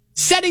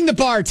Setting the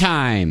bar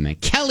time.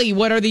 Kelly,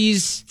 what are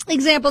these?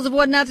 Examples of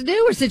what not to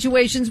do or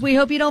situations we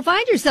hope you don't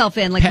find yourself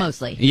in,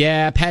 mostly.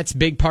 Yeah, pets,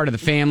 big part of the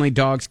family.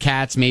 Dogs,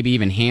 cats, maybe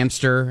even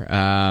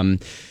hamster.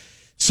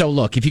 So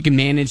look, if you can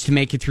manage to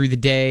make it through the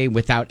day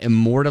without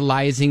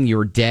immortalizing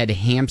your dead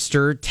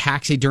hamster,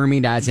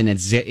 taxidermied as an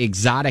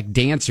exotic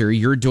dancer,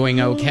 you're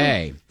doing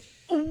okay.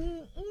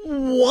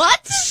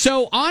 What?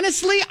 So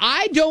honestly,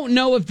 I don't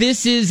know if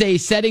this is a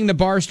setting the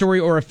bar story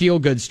or a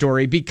feel-good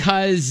story,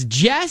 because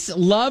Jess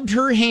loved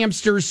her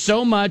hamster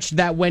so much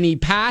that when he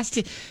passed,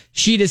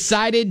 she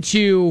decided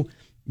to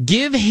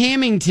give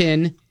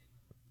Hamington...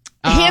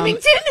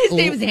 Hamington? His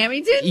name is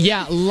Hamington?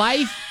 Yeah,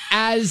 life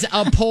as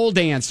a pole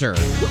dancer.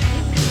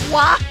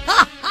 Why?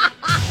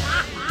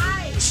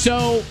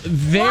 So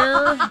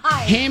there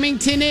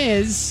Hamington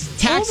is,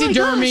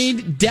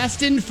 taxidermied,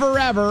 destined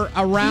forever,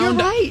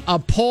 around a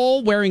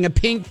pole, wearing a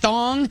pink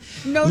thong.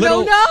 No.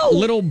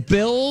 Little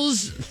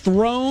bills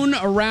thrown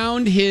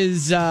around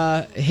his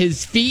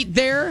feet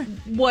there.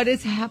 What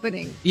is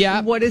happening?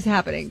 Yeah. What is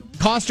happening?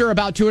 Cost her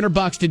about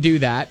 $200 to do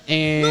that,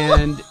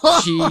 and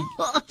she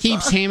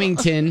keeps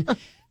Hamington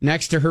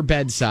next to her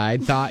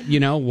bedside. Thought,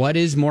 what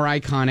is more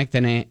iconic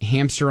than a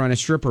hamster on a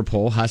stripper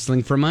pole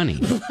hustling for money?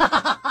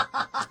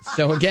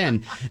 So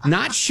again,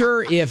 not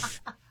sure if...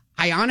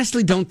 I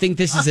honestly don't think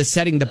this is a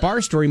setting the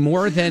bar story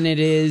more than it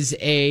is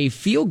a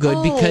feel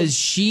good, because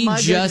she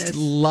just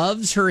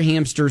loves her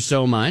hamster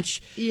so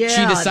much. Yeah,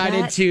 she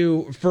decided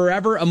to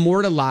forever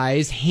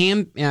immortalize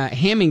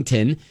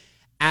Hamington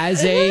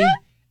as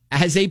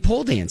a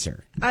pole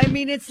dancer. I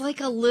mean, it's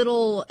like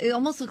it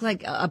almost looks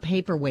like a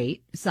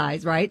paperweight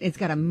size, right? It's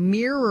got a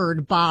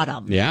mirrored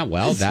bottom. Yeah,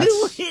 well,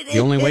 that's the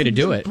only way to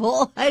do it.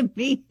 I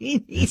mean,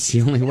 it's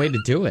the only way to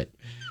do it.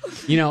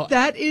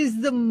 That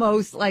is the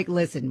most,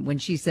 listen, when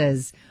she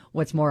says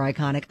what's more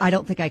iconic, I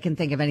don't think I can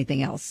think of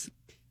anything else.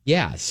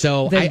 Yeah,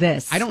 so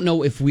this. I don't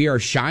know if we are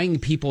shying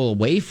people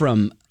away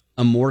from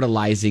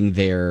immortalizing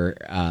their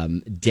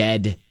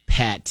dead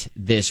pet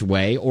this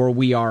way, or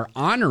we are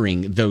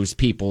honoring those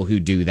people who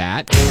do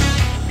that.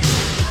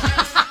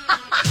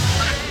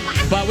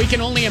 But we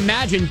can only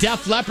imagine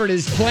Def Leppard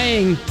is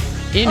playing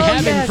in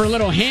heaven for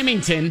little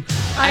Hamington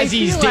as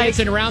he's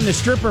dancing around the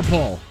stripper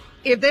pole.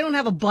 If they don't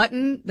have a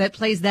button that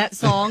plays that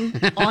song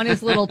on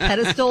his little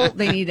pedestal,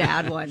 they need to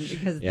add one,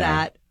 because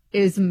that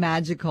is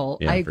magical.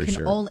 Yeah,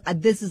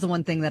 this is the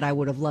one thing that I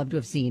would have loved to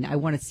have seen. I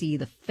want to see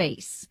the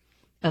face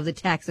of the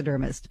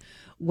taxidermist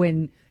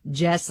when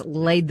Jess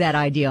laid that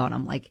idea on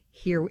him.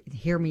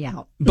 Hear me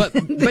out. But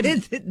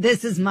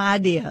this is my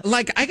idea.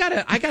 I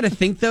gotta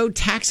think though,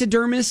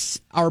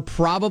 taxidermists are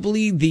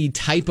probably the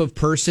type of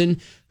person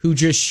who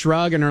just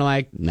shrug and are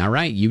like, all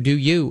right, you do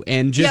you,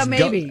 and just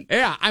maybe.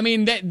 I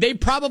mean, they've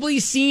probably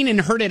seen and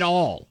heard it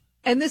all.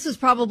 And this is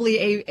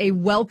probably a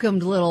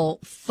welcomed little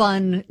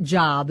fun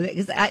job,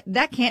 because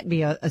that can't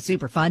be a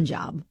super fun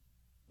job.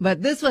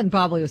 But this one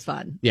probably was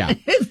fun. Yeah.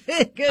 Because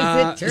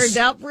it turned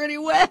out pretty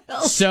well.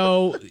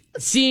 So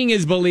seeing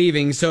is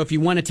believing. So if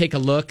you want to take a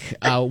look,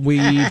 we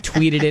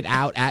tweeted it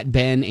out at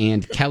Ben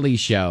and Kelly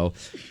Show.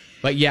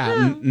 But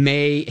yeah,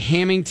 may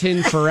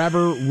Hamington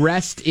forever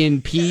rest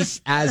in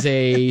peace as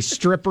a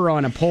stripper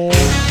on a pole.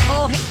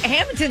 Oh,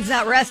 Hamilton's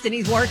not resting.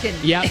 He's working.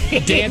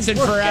 Yep, dancing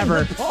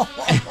forever.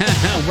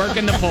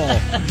 Working the pole.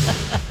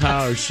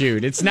 Oh,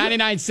 shoot. It's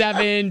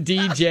 99.7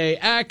 DJ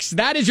X.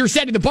 That is your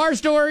Setting the Bar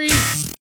stories.